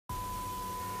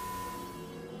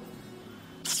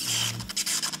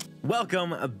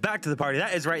Welcome back to the party.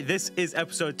 That is right. This is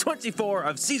episode 24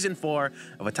 of season 4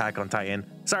 of Attack on Titan.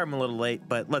 Sorry I'm a little late,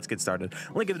 but let's get started.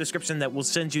 Link in the description that will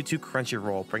send you to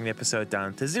Crunchyroll. Bring the episode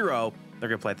down to 0. They're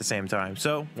going to play at the same time.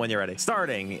 So when you're ready,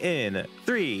 starting in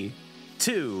 3,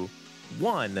 2,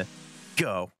 1,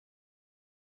 go.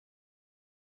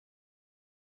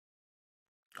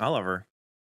 Oliver.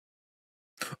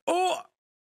 Oh!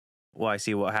 Well, I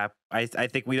see what happened. I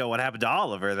think we know what happened to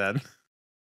Oliver then.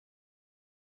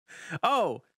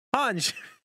 Oh, punch.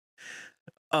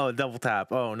 Oh, double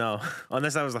tap. Oh, no.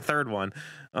 Unless that was the third one.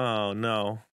 Oh,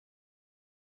 no.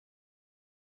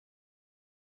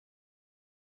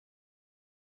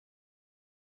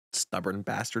 Stubborn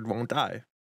bastard won't die.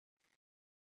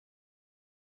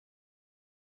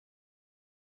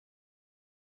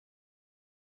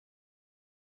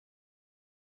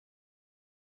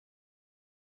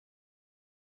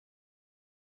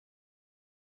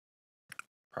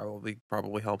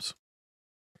 Probably helps.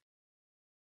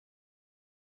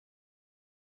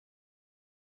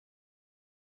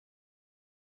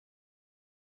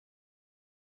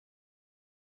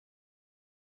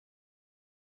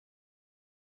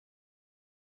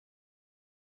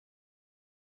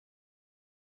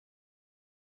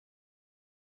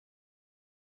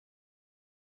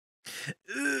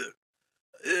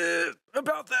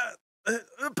 About that.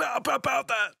 About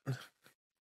that.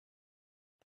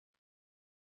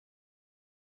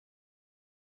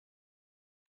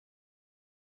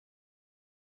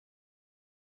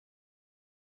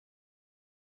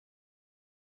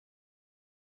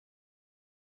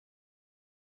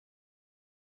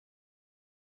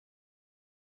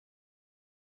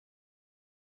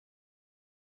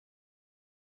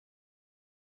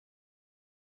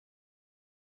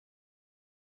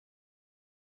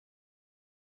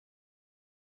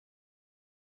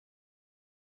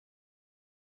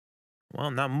 Well,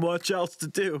 not much else to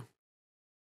do.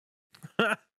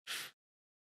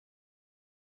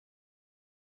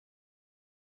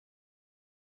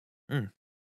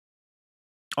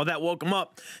 Oh, that woke him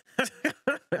up.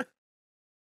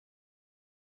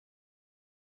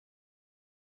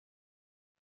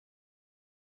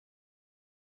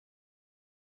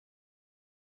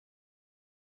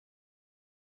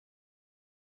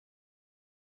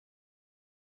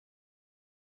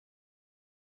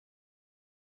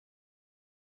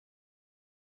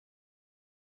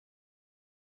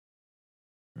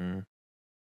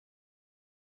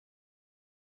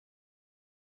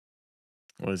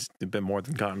 Was a bit more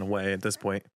than gotten away at this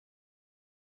point.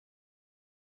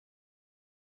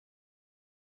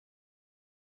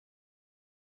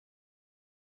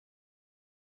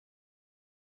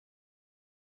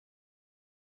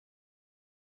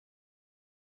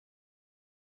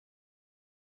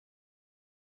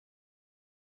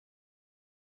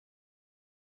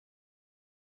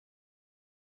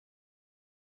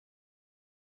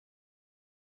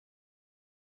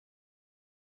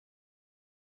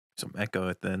 Some echo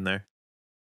at the end there.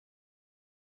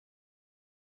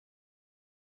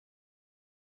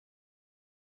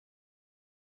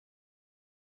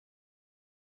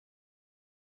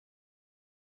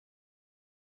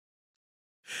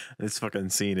 This fucking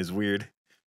scene is weird.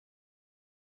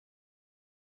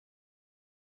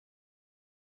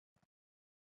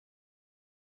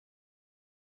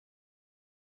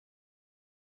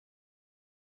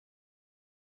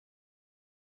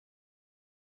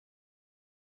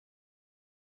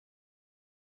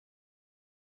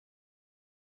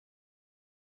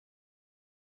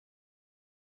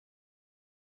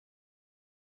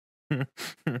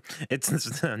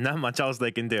 It's not much else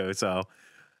they can do, so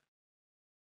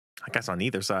I guess on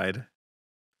either side.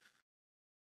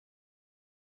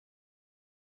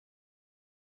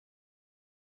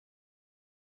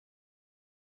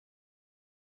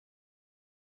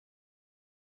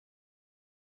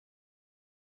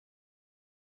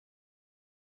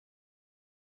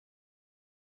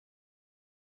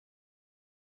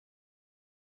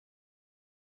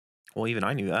 Well, even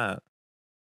I knew that.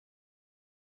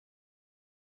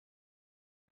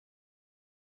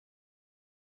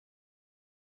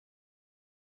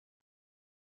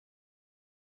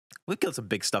 We've killed some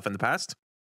big stuff in the past.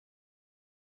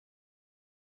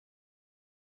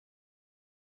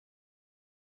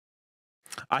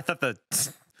 I thought the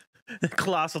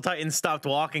Colossal Titan stopped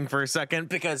walking for a second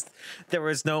because there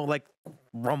was no, like,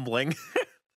 rumbling.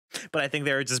 But I think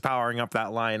they were just powering up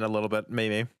that line a little bit,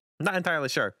 maybe. Not entirely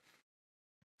sure.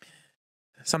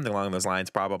 Something along those lines,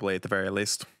 probably, at the very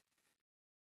least.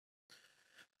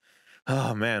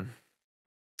 Oh, man.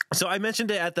 So I mentioned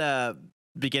it at the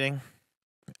beginning,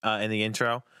 in the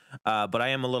intro, but I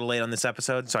am a little late on this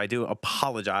episode, so I do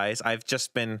apologize. I've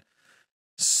just been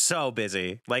so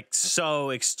busy, like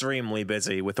so extremely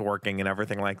busy with working and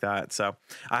everything like that. So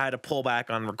I had to pull back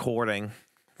on recording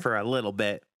for a little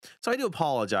bit. So I do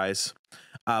apologize.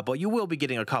 But you will be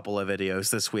getting a couple of videos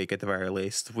this week at the very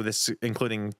least, with this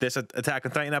including this Attack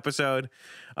on Titan episode,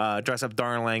 Dress Up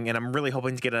Darling, and I'm really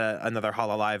hoping to get another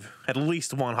Hololive, at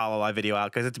least one Hololive video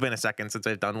out, because it's been a second since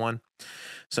I've done one.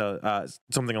 So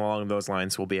something along those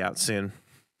lines will be out soon.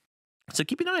 So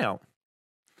keep an eye out.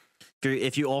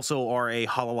 If you also are a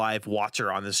Hololive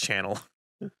watcher on this channel.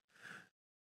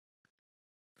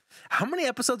 How many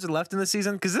episodes are left in the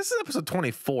season? Because this is episode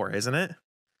 24, isn't it?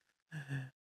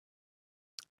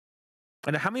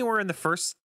 And how many were in the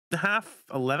first half?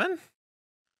 11?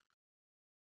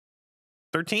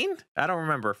 13? I don't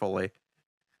remember fully.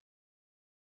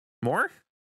 More?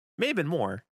 May have been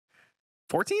more.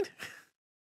 14?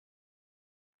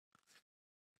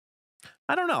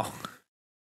 I don't know.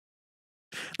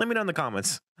 Let me know in the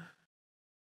comments.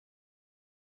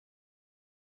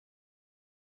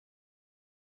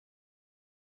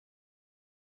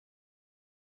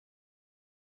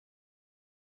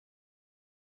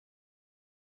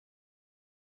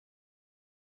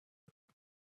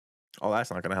 Oh,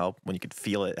 that's not going to help when you can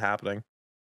feel it happening.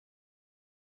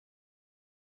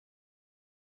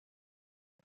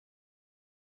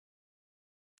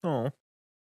 Oh.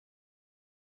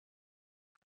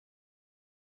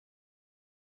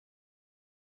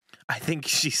 I think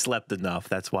she slept enough.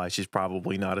 That's why she's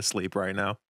probably not asleep right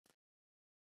now.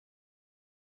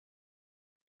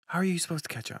 How are you supposed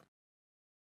to catch up?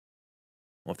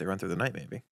 Well, if they run through the night,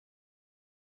 maybe.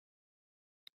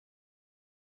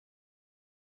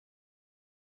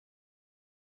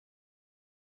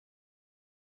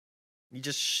 You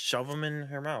just shove them in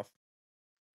her mouth.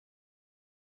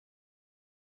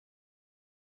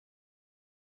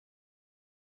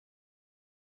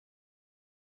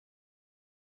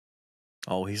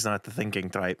 Oh, he's not the thinking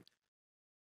type.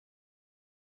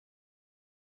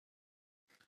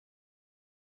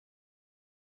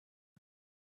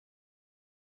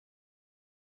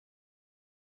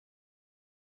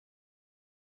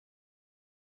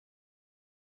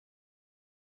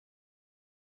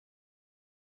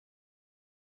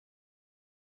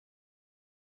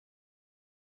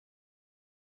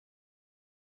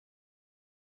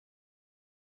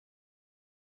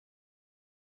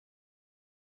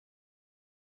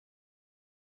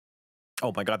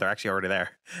 Oh my god, they're actually already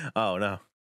there. Oh no.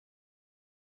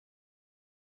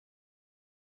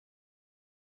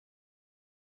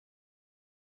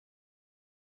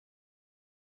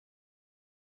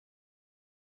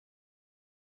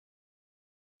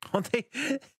 Oh, they...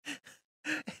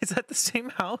 Is that the same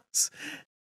house?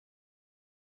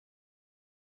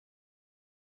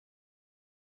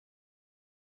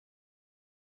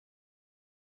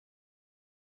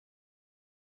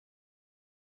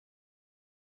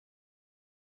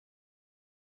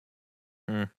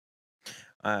 Hmm.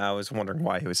 I was wondering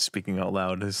why he was speaking out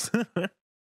loud. Is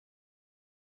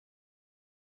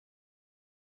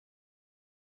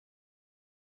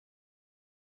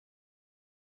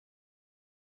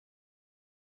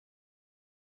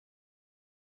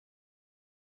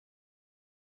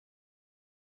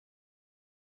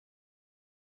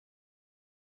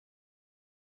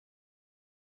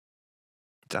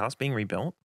the house being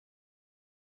rebuilt?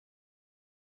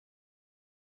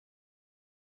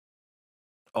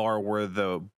 Or were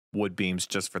the wood beams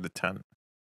just for the tent?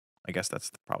 I guess that's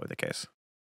probably the case.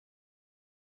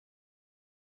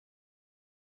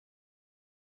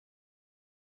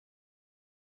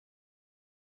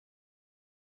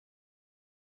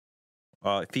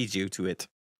 It feeds you to it.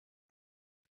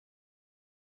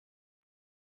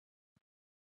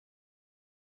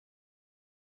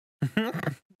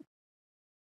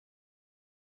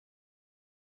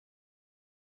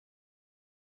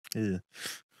 Ew.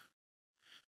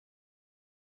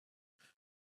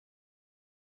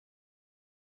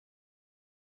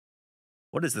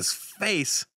 What is this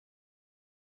face?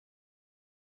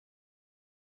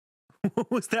 What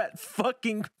was that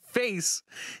fucking face?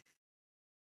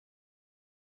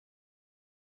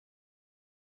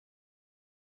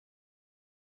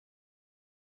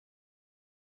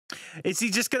 Is he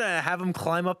just gonna have him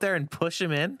climb up there and push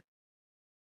him in?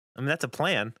 I mean, that's a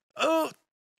plan. Oh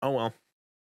well.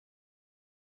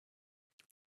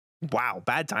 Wow,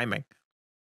 bad timing.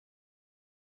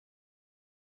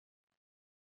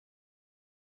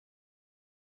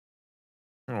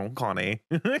 Oh, Connie.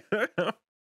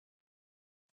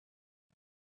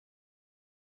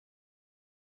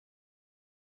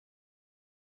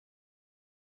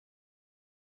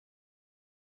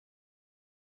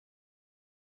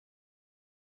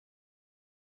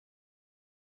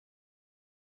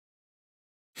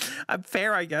 I'm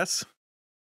fair, I guess.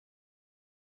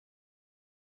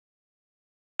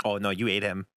 Oh no, you ate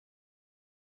him.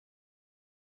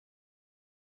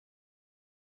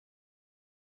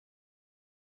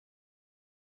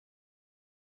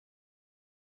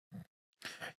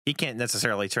 He can't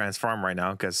necessarily transform right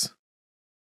now because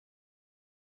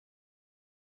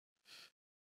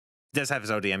he does have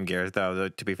his ODM gear, though,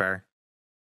 to be fair.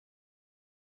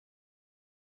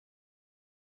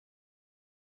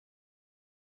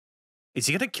 Is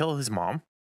he gonna kill his mom?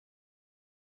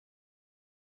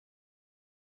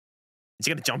 Is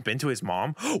he gonna jump into his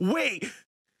mom? Wait!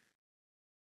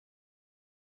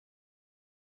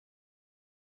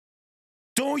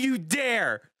 Don't you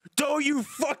dare! Don't you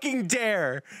fucking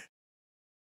dare!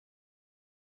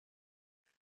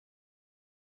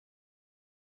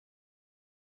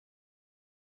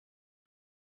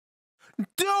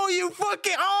 Don't you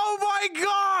fucking... Oh my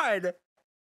god!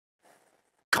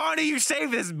 Connie, you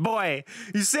save this boy!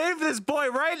 You save this boy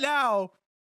right now!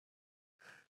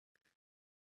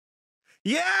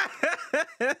 Yes!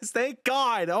 Thank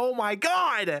God! Oh my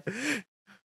god!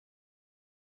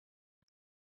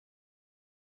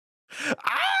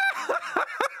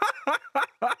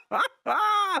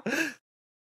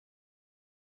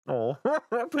 Oh,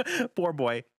 poor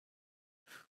boy.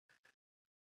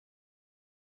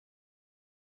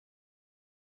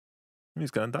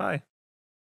 He's gonna die.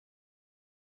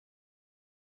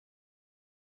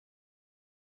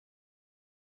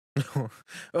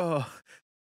 Oh.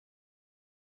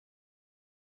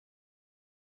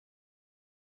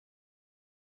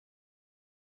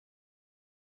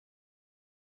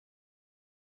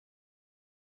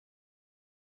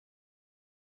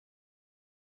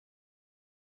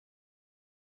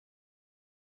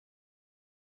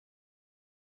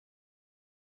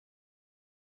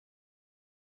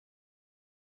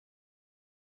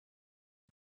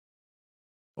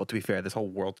 Well, to be fair, this whole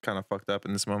world's kind of fucked up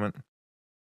in this moment.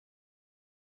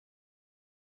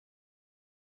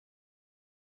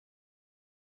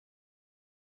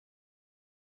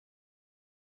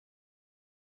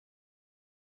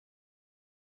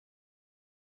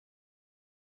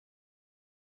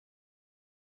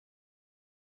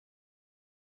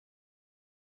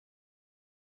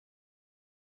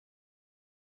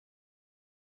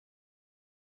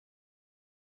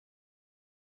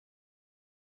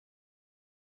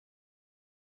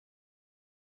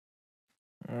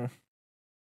 Mm.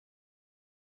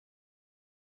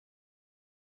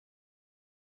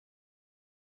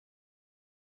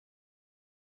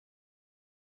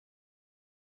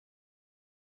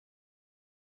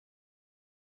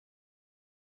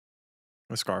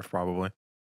 A scarf, probably.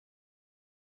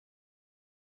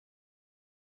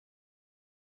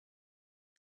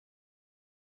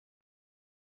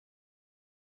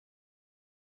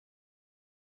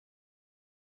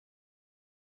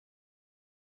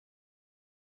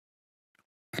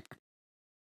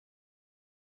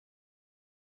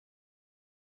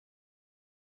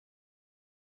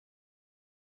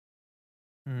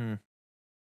 Hmm.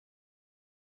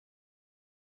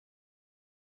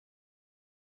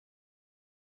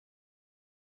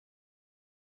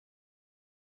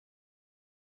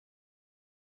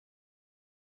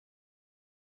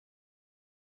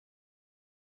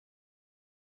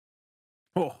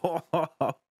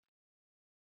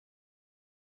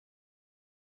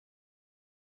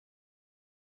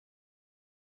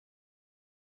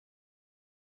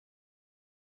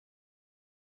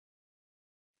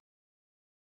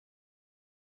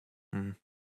 Mm.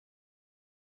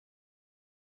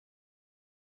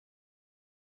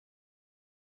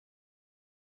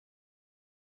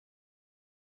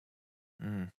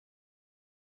 Mm.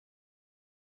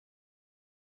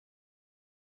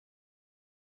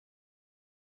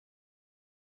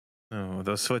 Oh,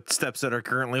 those footsteps that are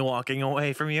currently walking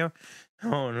away from you.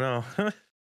 Oh no.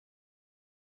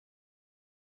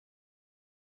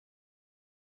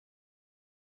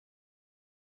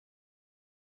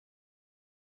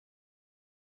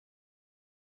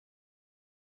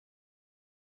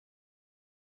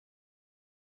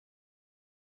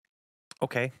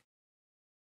 Okay.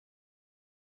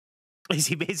 Is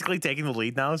he basically taking the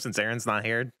lead now since Aaron's not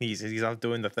here? He's off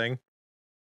doing the thing.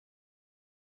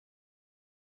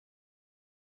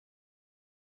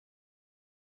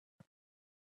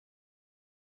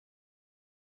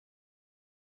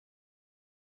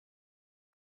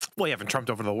 Well, you haven't trumped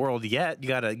over the world yet. You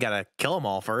gotta kill them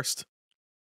all first.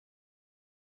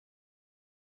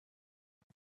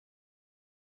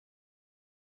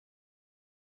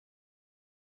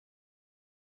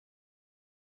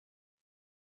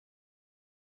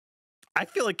 I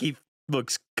feel like he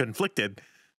looks conflicted.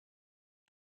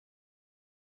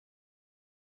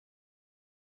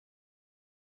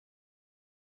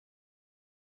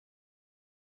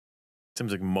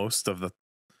 Seems like most of the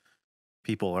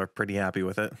people are pretty happy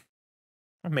with it.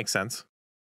 That makes sense.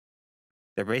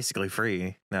 They're basically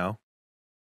free now.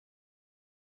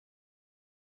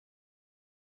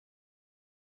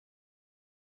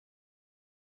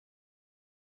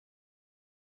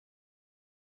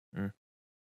 Mm.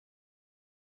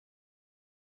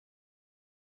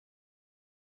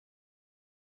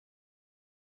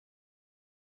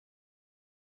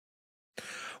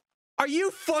 Are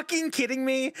you fucking kidding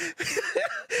me?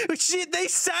 They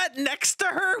sat next to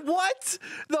her? What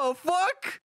the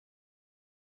fuck?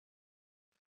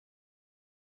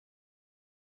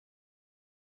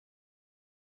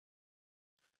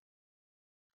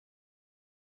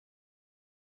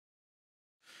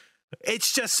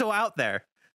 It's just so out there.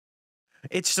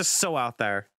 It's just so out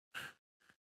there.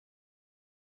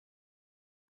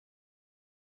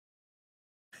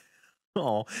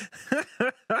 Oh,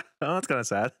 oh, that's kind of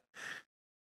sad.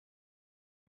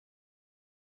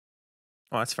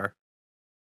 Oh, that's fair.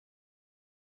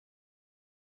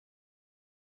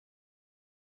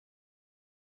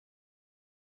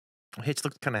 Hitch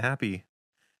looked kind of happy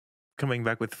coming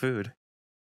back with food.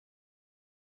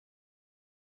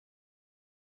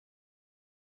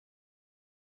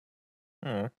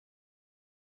 Oh.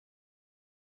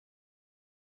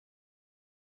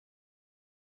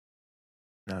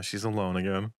 Now she's alone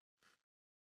again.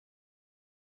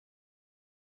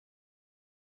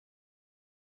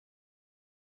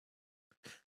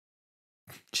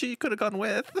 She could have gone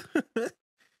with.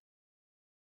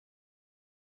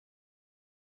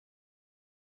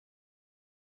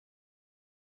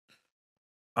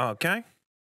 Okay.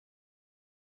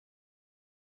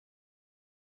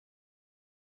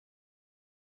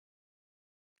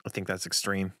 I think that's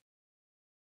extreme.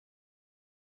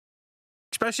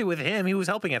 Especially with him, he was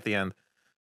helping at the end.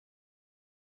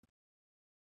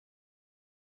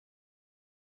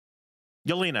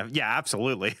 Yelena, yeah,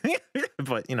 absolutely.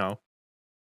 But, you know.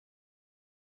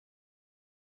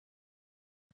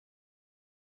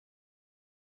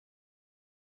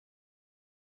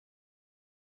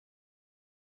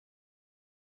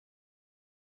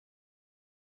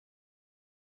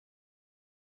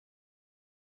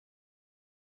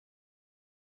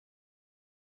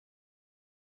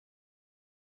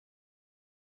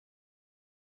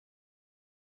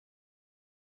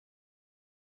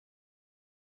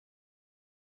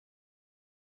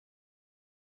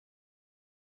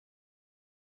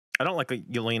 I don't like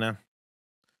Yelena.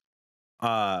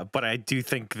 But I do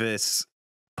think this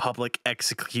public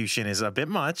execution is a bit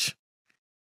much.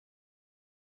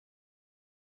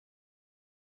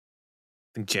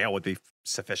 I think jail would be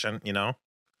sufficient, you know?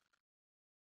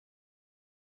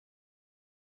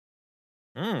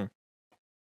 Hmm.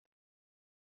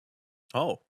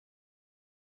 Oh.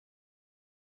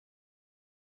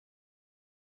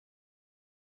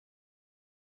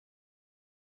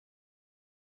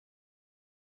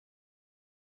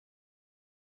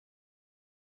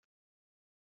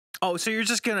 Oh, so you're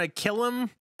just gonna kill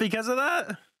him because of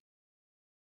that?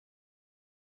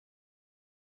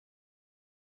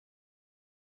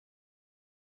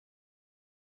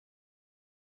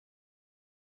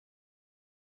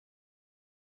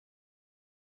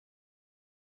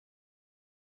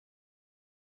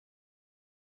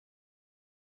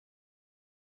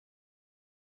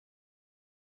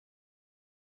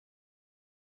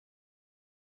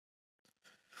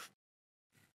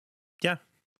 Yeah.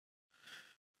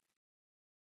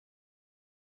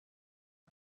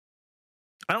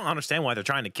 I don't understand why they're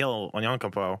trying to kill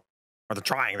Onyankopo. Or they're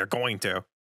trying, they're going to.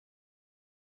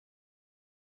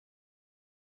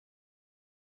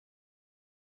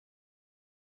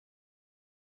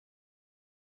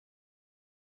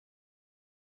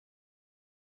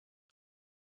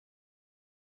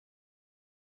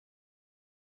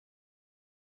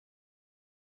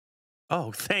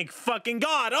 Oh, thank fucking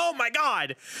God. Oh my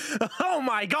God. Oh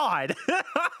my God.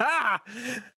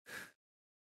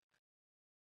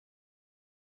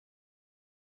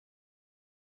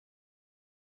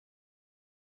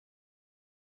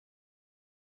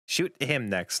 Shoot him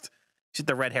next. Shoot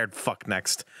the red-haired fuck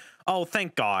next. Oh,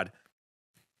 thank God.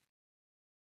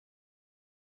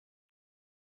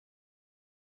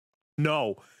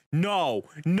 No. No.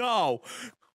 No.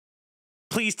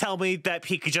 Please tell me that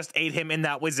Pika just ate him and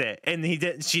that was it. And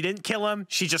she didn't kill him.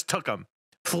 She just took him.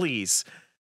 Please.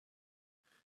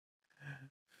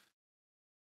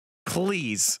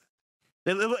 Please.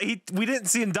 We didn't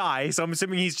see him die, so I'm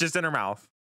assuming he's just in her mouth.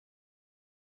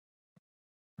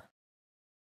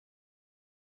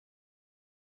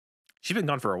 She's been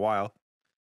gone for a while.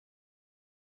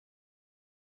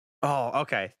 Oh,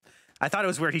 okay. I thought it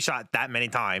was weird he shot that many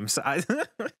times.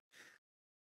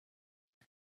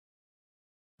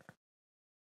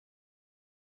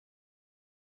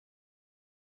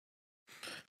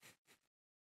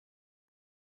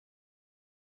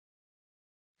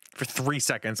 For 3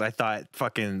 seconds, I thought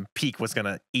fucking Peak was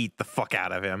gonna eat the fuck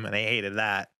out of him, and I hated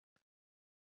that.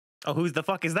 Oh, who's the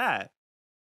fuck is that?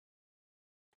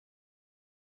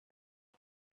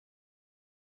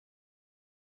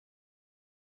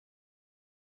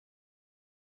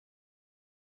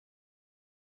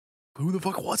 Who the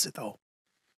fuck was it, though?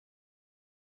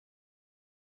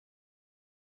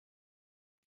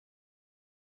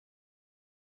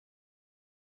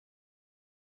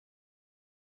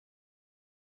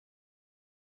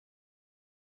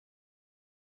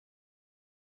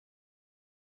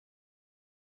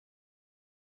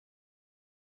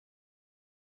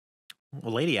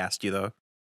 Well, lady asked you, though.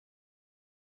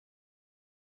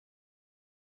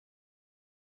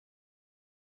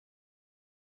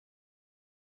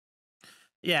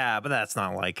 Yeah, but that's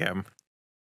not like him.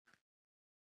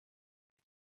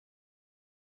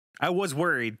 I was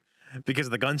worried because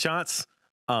of the gunshots,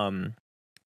 but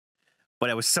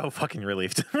I was so fucking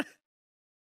relieved.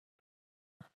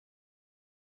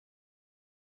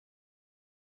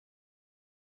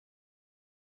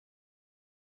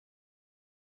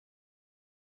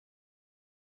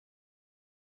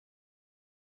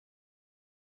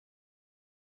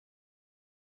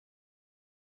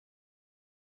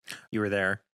 You were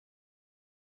there.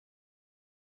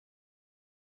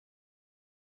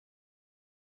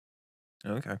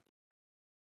 Okay.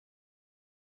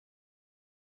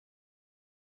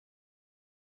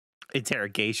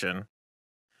 Interrogation.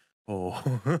 Oh.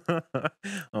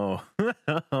 Oh.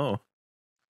 Oh.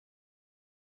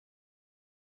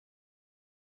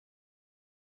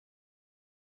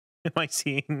 Am I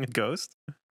seeing a ghost?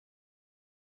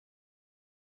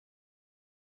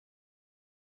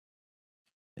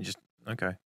 And just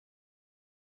okay.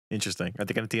 Interesting. Are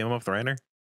they gonna team him up with Reiner?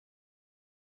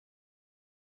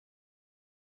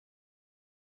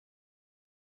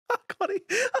 Buddy.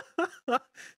 All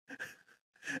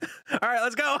right,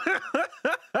 let's go. Hell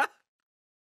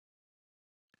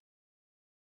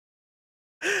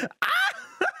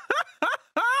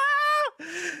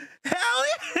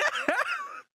yeah!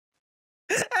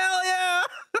 Hell yeah!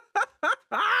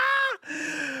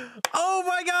 Oh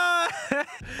my god!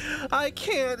 I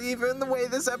can't even the way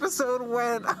this episode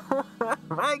went. Oh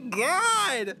my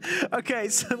god! Okay,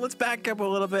 so let's back up a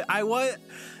little bit. I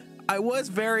was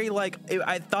very like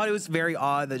I thought it was very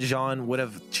odd that Jean would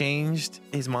have changed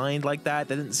his mind like that.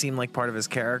 That didn't seem like part of his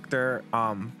character.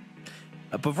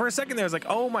 But for a second there, I was like,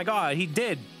 oh my god, he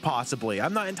did possibly.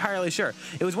 I'm not entirely sure.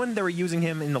 It was when they were using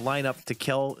him in the lineup to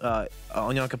kill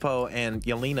Onion Capot and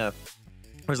Yelena.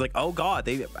 I was like, oh god,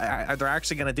 they're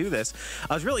actually gonna do this.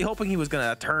 I was really hoping he was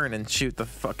gonna turn and shoot the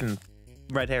fucking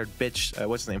red-haired bitch.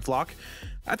 What's his name? Flock.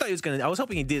 I thought he was gonna. I was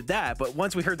hoping he did that, but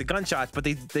once we heard the gunshots, but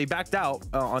they backed out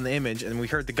on the image, and we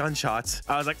heard the gunshots.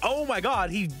 I was like, oh my god,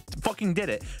 he fucking did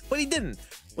it, but he didn't,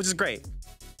 which is great.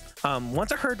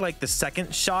 Once I heard like the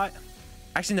second shot,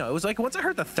 actually no, it was like once I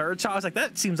heard the third shot, I was like,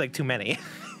 that seems like too many.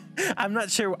 I'm not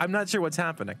sure what's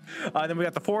happening. Then we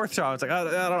got the fourth shot. I was like, I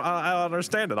don't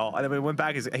understand it all. And then we went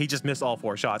back. He just missed all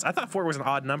 4 shots. I thought 4 was an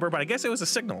odd number, but I guess it was a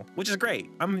signal, which is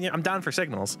great. I'm down for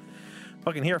signals.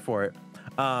 Fucking here for it.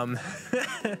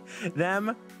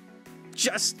 Them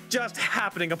just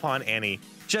happening upon Annie.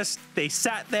 They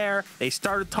sat there, they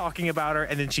started talking about her,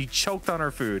 and then she choked on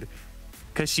her food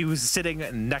because she was sitting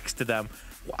next to them.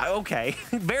 Okay,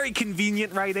 very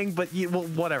convenient writing, but well,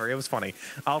 whatever. It was funny.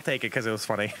 I'll take it because it was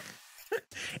funny.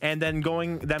 And then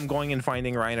going and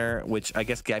finding Reiner, which I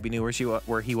guess Gabby knew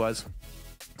where he was,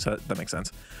 so that makes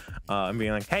sense. And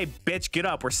being like, "Hey, bitch, get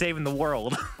up! We're saving the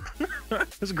world."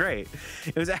 It was great.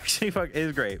 It was actually it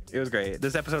was great. It was great.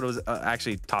 This episode was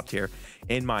actually top tier,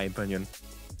 in my opinion.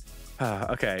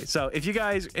 Okay, so if you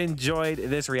guys enjoyed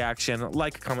this reaction,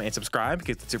 like, comment, and subscribe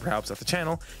because it super helps out the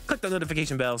channel. Click the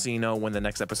notification bell so you know when the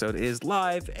next episode is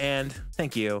live, and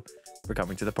thank you for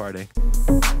coming to the party.